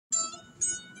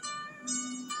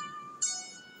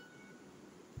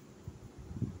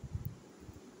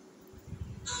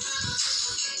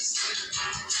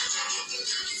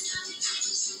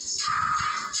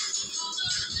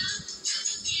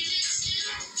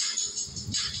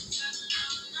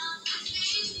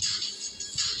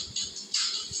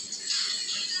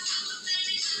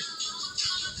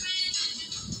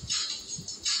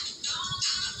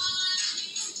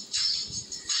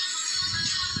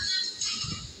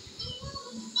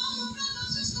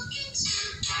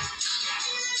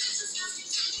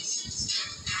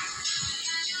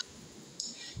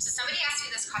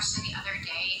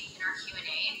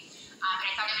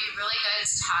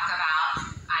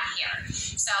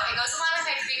it goes along with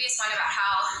my previous one about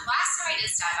how last time I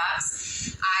did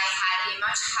step-ups, I had a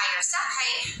much higher step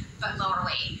height but lower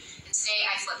weight. And today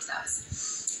I flipped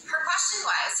those. Her question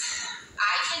was,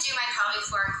 I can do my pelvic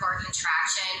floor and core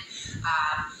contraction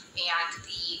and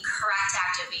the correct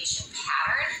activation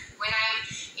pattern when I'm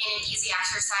in an easy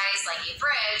exercise like a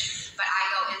bridge, but I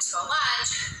go into a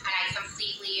lunge and I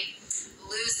completely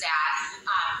lose that.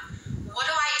 What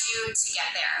do I do to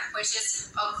get there? Which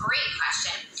is a great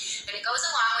question. And it goes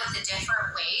along with the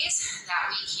different ways that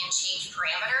we can change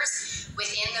parameters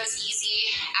within those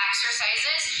easy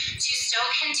exercises to still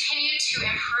continue to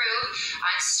improve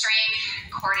on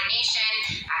strength,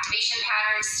 coordination, activation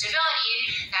patterns,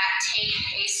 stability that take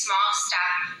a small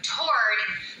step toward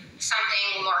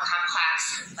something more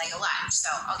complex like a lunge.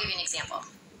 So I'll give you an example.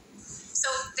 So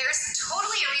there's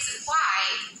totally a reason why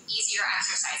easier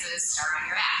exercises start on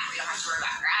your back. We don't have to worry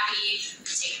about gravity. We're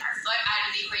taking our foot out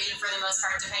of the equation for the most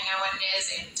part, depending on what it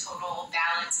is, and total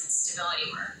balance and stability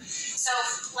work. So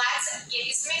let's give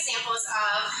you some examples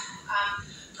of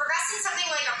progressing something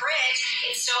like a bridge.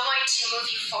 It's still going to move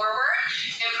you forward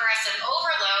in progressive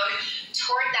overload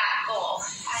toward that goal.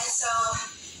 And so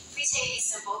if we take a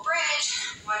simple bridge,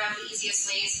 one of the easiest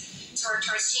ways towards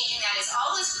changing that is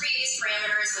all those previous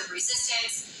parameters with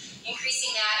resistance,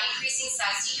 increasing that, increasing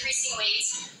sets, decreasing weight,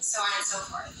 so on and so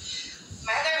forth.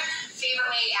 My other favorite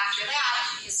way after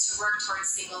that is to work towards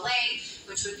single leg,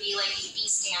 which would be like a B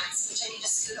stance, which I need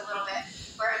to scoot a little bit,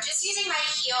 where I'm just using my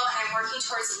heel and I'm working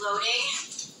towards loading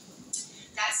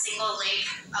that single leg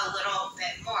a little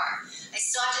bit more. I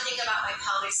still have to think about my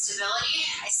pelvic stability.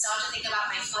 I still have to think about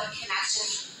my foot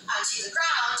connection onto the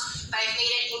ground, but I've made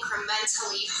it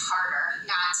incrementally harder,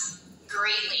 not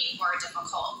greatly more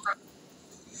difficult.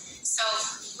 So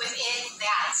within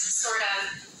that sort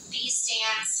of B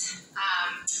stance,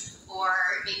 or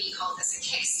maybe call this a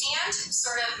kickstand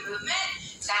sort of movement,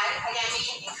 that again we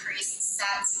can increase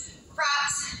sets,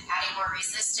 reps, adding more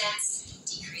resistance,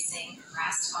 decreasing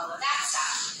rest, all of that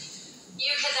stuff.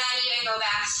 You could then even go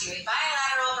back to a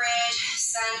bilateral bridge,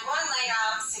 send one leg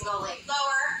out, single leg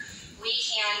lower. We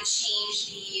can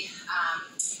change the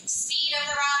speed of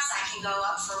the reps. I can go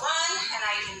up for 1 and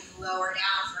I can lower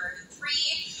down for 3,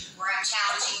 where I'm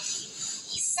challenging the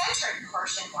eccentric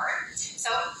portion more. So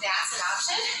that's an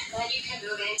option. Then you can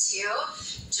move into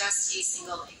just a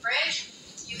single leg bridge.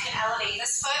 You can elevate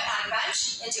this foot on a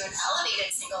bench and do an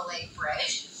elevated single leg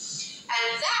bridge.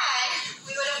 And then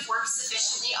we would have worked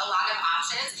sufficiently a lot of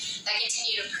options that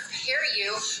continue to prepare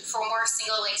you for more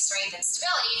single leg strength and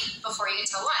stability before you get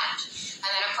to lunge.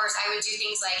 And then of course I would do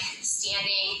things like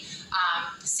standing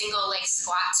single leg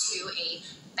squat to a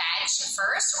bench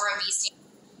first, or a B stand.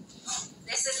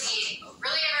 This is a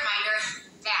really good reminder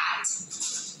that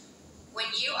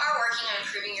when you are working on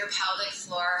improving your pelvic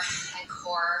floor and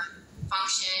core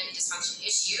function, dysfunction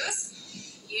issues,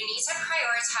 you need to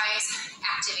prioritize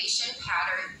activation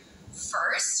pattern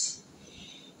first,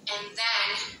 and then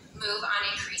move on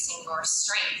increasing your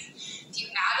strength. If you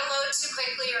add a load too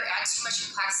quickly or add too much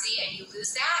complexity and you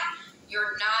lose that,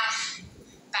 you're not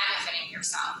benefiting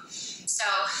yourself. So,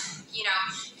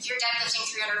 if you're deadlifting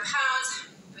 300 pounds,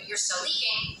 but you're still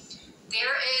leaking,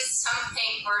 there is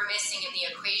something we're missing in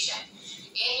the equation.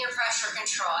 In your pressure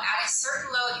control, at a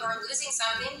certain load, you're losing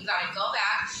something, you gotta go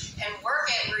back and work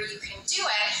it where you can do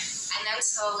it, and then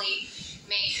slowly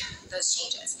make those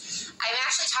changes. I'm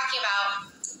actually talking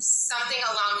about something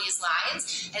along these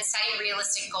lines and setting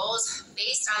realistic goals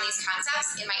based on these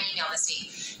concepts in my email this week.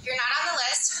 If you're not on the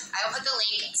list, I will put the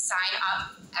link, sign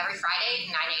up every Friday,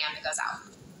 9 a.m. it goes out.